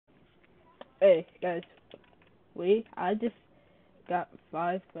Hey, guys. I just got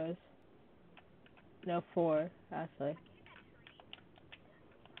 5 bows. No, 4, actually.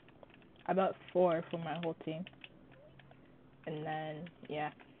 I bought 4 for my whole team. And then, yeah.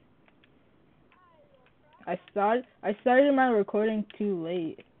 I started my recording too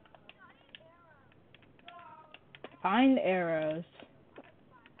late. Find arrows.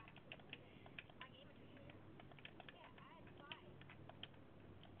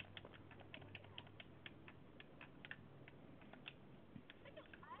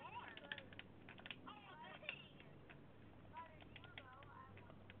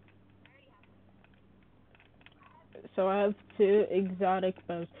 So I have 2 exotic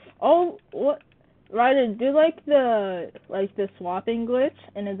bows. Oh, what? Ryder, do like the swapping glitch,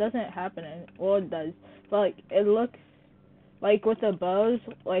 and it doesn't happen. Well, it does, but like it looks like with the bows,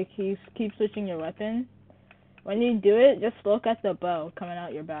 like you keep switching your weapon. When you do it, just look at the bow coming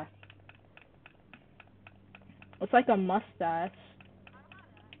out your back. It's like a mustache.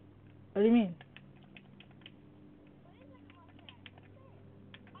 What do you mean?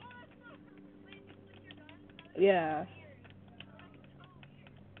 Yeah.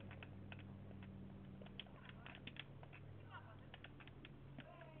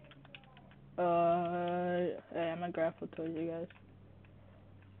 Hey, I'm gonna grapple towards you guys.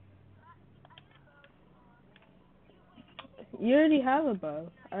 You already have a bow.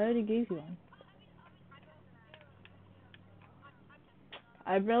 I already gave you one.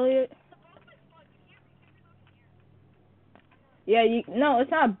 I really. Yeah, you. No,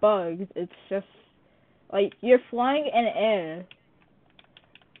 it's not bugs. It's just like you're flying in air.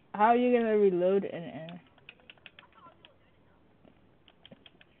 How are you gonna reload in air?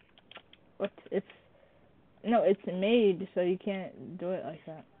 What? It's no. It's made so you can't do it like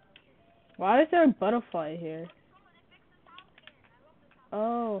that. Why is there a butterfly here?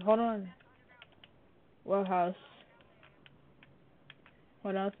 Oh, hold on. What house?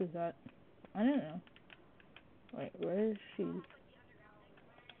 What else is that? I don't know. Wait, where is she?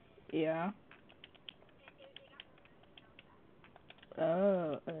 Yeah.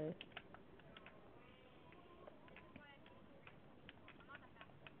 Oh,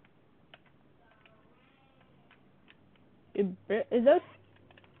 is that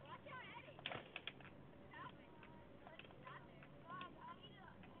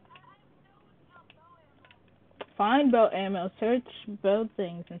find bow ammo? Search bow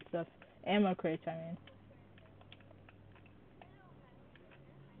things and stuff. Ammo crates, I mean.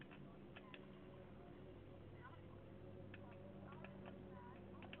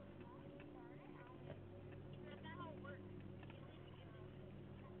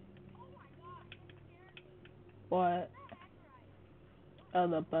 What? Oh,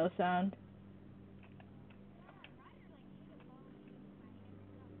 the bow sound.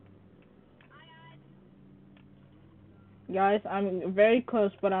 Guys, I'm very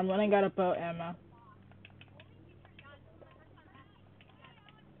close, but I'm running out of bow ammo.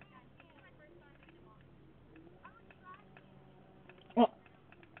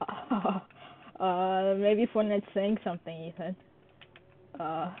 Oh. Maybe Fortnite's saying something, Ethan.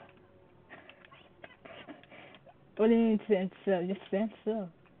 Uh, what do you mean stand still? Just stand still.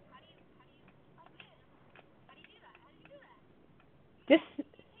 Just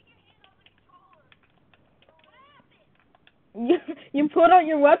you you pulled out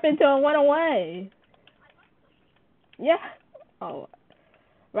your weapon till it went away. Yeah. Oh,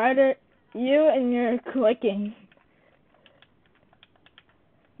 Ryder, you and your clicking.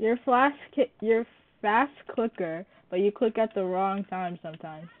 You're fast clicker, but you click at the wrong time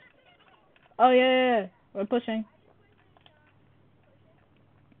sometimes. Oh yeah, yeah, yeah. We're pushing.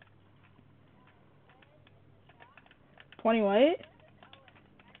 20 white?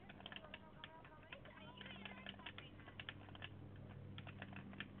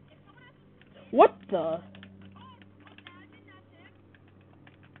 What the?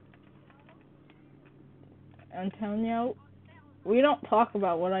 Antonio, we don't talk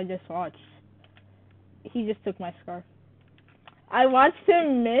about what I just watched. He just took my scarf. I watched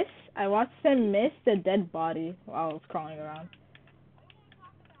him miss. I watched him miss the dead body while I was crawling around.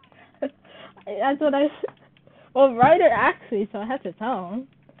 That's what I. Well, Ryder asked me, so I had to tell him.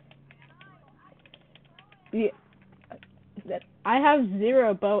 Yeah, I have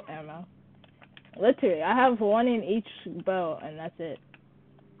 0 bow ammo. Literally, I have 1 in each bow, and that's it.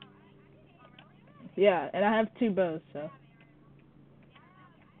 Yeah, and I have 2 bows, so.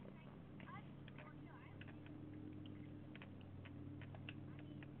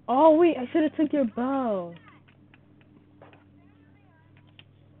 Oh wait, I should have took your bow.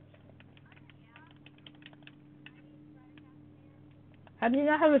 How do you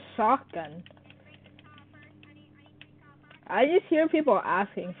not have a shotgun? I just hear people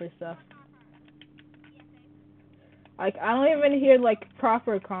asking for stuff. Like, I don't even hear, like,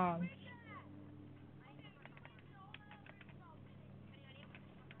 proper comms.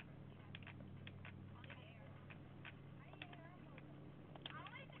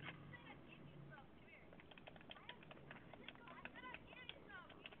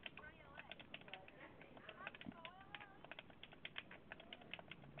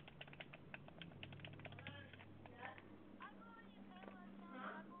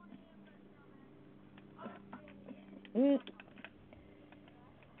 Mm,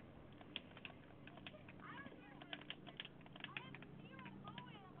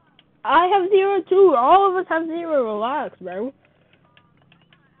 I have zero too. All of us have zero. Relax, bro.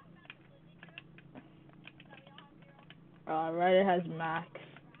 Ryder has max.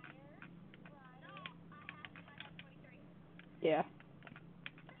 Yeah.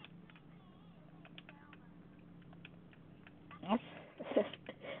 That's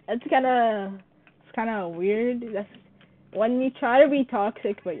that's kind of weird. That's when you try to be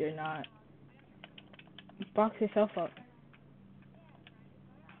toxic, but you're not. Box yourself up.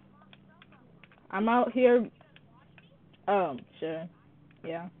 I'm out here. Sure.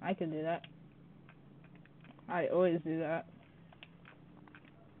 Yeah, I can do that. I always do that.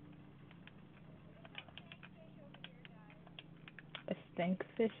 A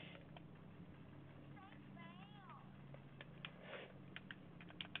stinkfish.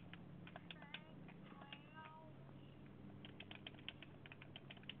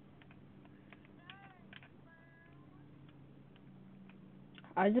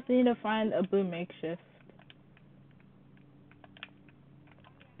 I just need to find a blue makeshift.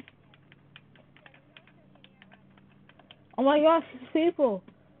 Oh my gosh, people!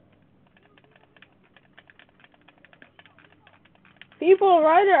 People,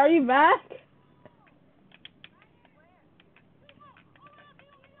 Ryder, are you back?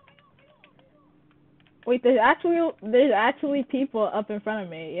 Wait, there's actually people up in front of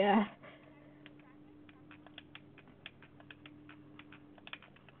me. Yeah.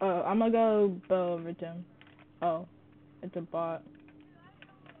 Oh, I'm gonna go bow over to him. Oh, it's a bot.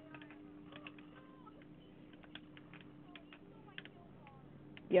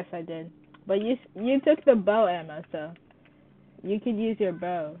 Yes, I did. But you took the bow ammo, so you could use your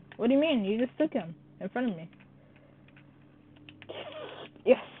bow. What do you mean? You just took him in front of me.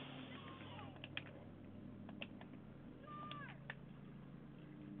 Yes.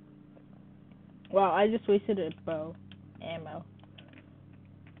 Wow, I just wasted a bow ammo.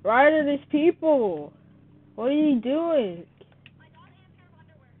 Ryder, there's people. What are you doing?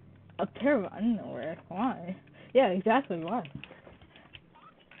 A pair of underwear? Why? Yeah, exactly. Why?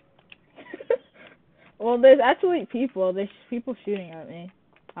 Well, there's actually people. There's people shooting at me.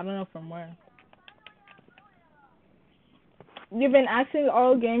 I don't know from where. You've been asking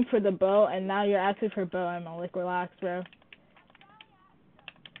all game for the bow, and now you're asking for bow ammo. Like, relax, bro.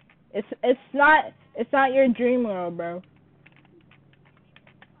 It's not your dream world, bro.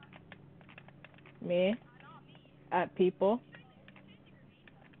 Me at people.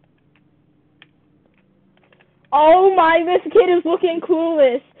 Oh my! This kid is looking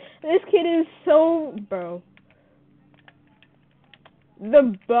clueless. This kid is so bro.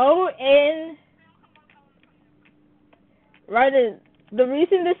 The bow in right is the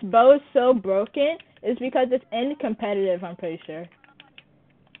reason this bow is so broken is because it's in competitive. I'm pretty sure.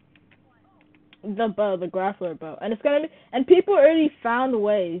 The bow, the grappler bow, and it's gonna be, and people already found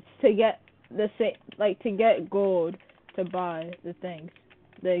ways to get the same, like to get gold to buy the things,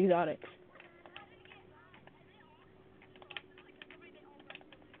 the exotics.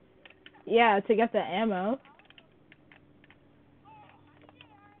 Yeah, to get the ammo.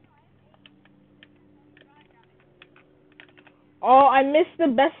 Oh, I missed the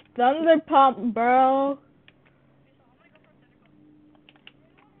best thunder pump, bro.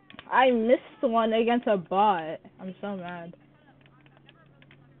 I missed one against a bot. I'm so mad.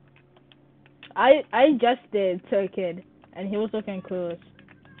 I just did to a kid, and he was looking clueless.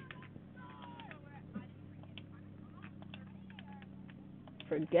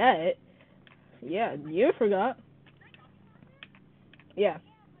 Forget? Yeah, you forgot. Yeah.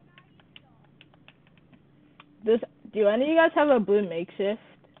 Does do any of you guys have a blue makeshift?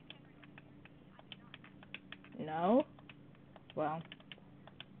 No. Well,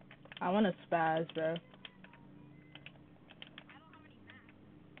 I want to spaz, bro.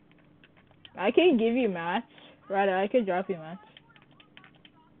 I can give you match. Right, I could drop you match.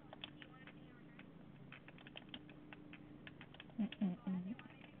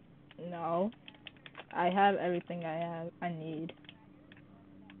 No. I have everything I need.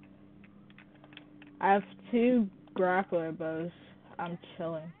 I have 2 grappler bows. I'm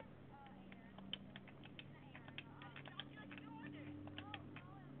chilling.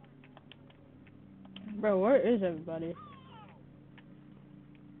 Bro, where is everybody?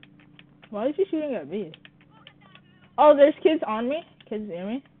 Why is he shooting at me? Oh, there's kids on me. Kids near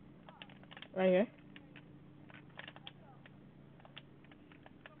me. Right here.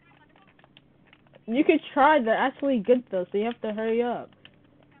 You could try. They're actually good though, so you have to hurry up.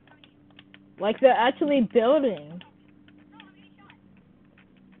 Like they're actually building.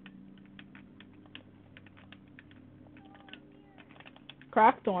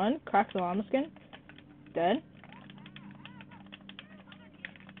 Cracked one. Cracked the llama skin. Dead.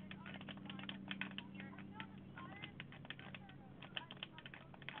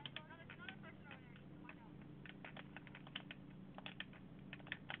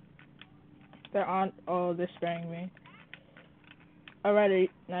 They're on. Oh, they're spraying me. Alrighty,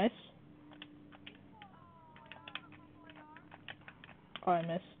 nice. Oh, I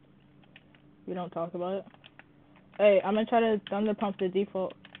missed. We don't talk about it. Hey, I'm gonna try to thunder pump the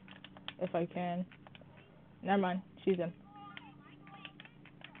default if I can. Never mind. She's in.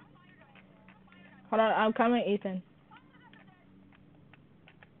 Hold on, I'm coming, Ethan.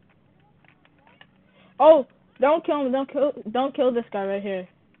 Oh, don't kill him. Don't kill this guy right here.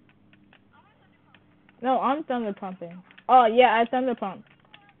 No, I'm thunder pumping. Oh yeah, I thunder pumped.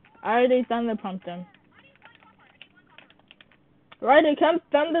 I already thunder pumped him. Ryder, come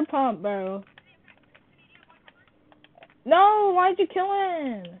thunder pump, bro. No, why'd you kill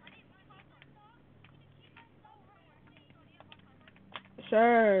him?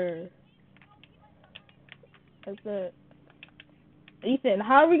 Sure. That's it. Ethan,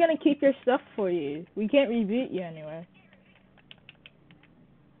 how are we gonna keep your stuff for you? We can't reboot you anyway.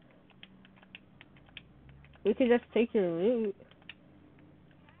 We could just take your loot.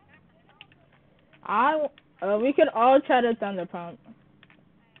 We could all try to thunder pump.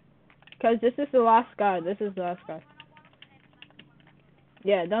 Cause this is the last guy. This is the last guy.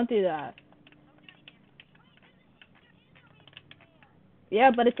 Yeah, don't do that.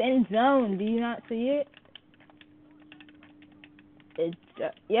 Yeah, but it's in zone. Do you not see it? It's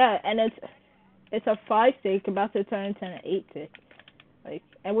yeah, and it's a 5-tick about to turn into an 8-tick. Like,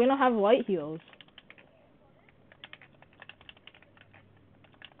 and we don't have light heals.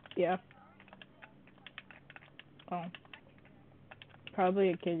 Yeah. Oh. Probably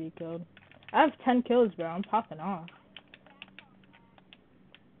a kid you killed. I have 10 kills, bro. I'm popping off.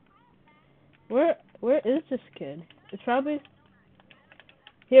 Where is this kid? It's probably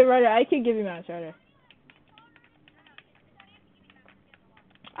here, Ryder. I could give you my Ryder.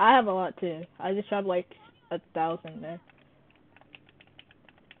 I have a lot too. I just have like 1,000 there.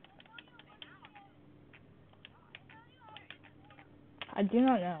 I do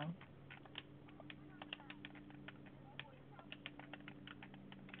not know.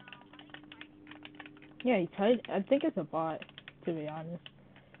 Yeah, he tried. I think it's a bot, to be honest.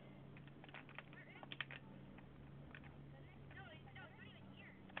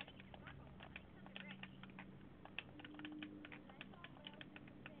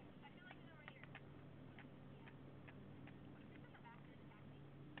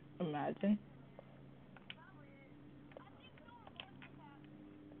 Imagine.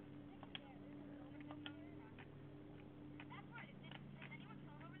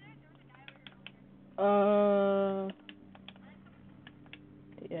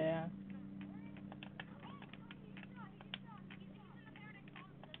 Yeah.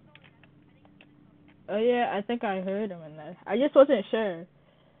 Oh yeah, I think I heard him in there. I just wasn't sure.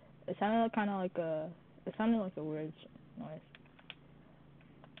 It sounded kind of like a. It sounded like a weird noise.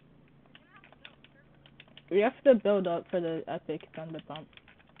 We have to build up for the epic thunder pump.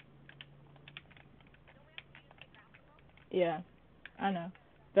 Yeah, I know.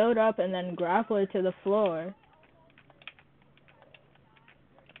 Build up and then grapple it to the floor.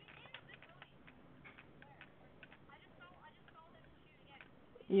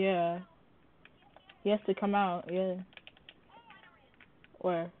 Yeah. He has to come out. Yeah.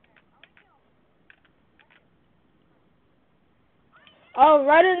 Where? Oh,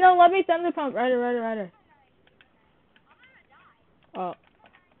 Ryder, no, let me thunder pump. Ryder. Oh,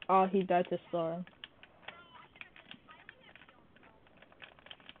 oh, he died to storm.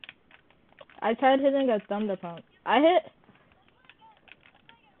 I tried hitting a thunder pump. I hit.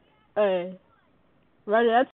 Hey, Ryder, that's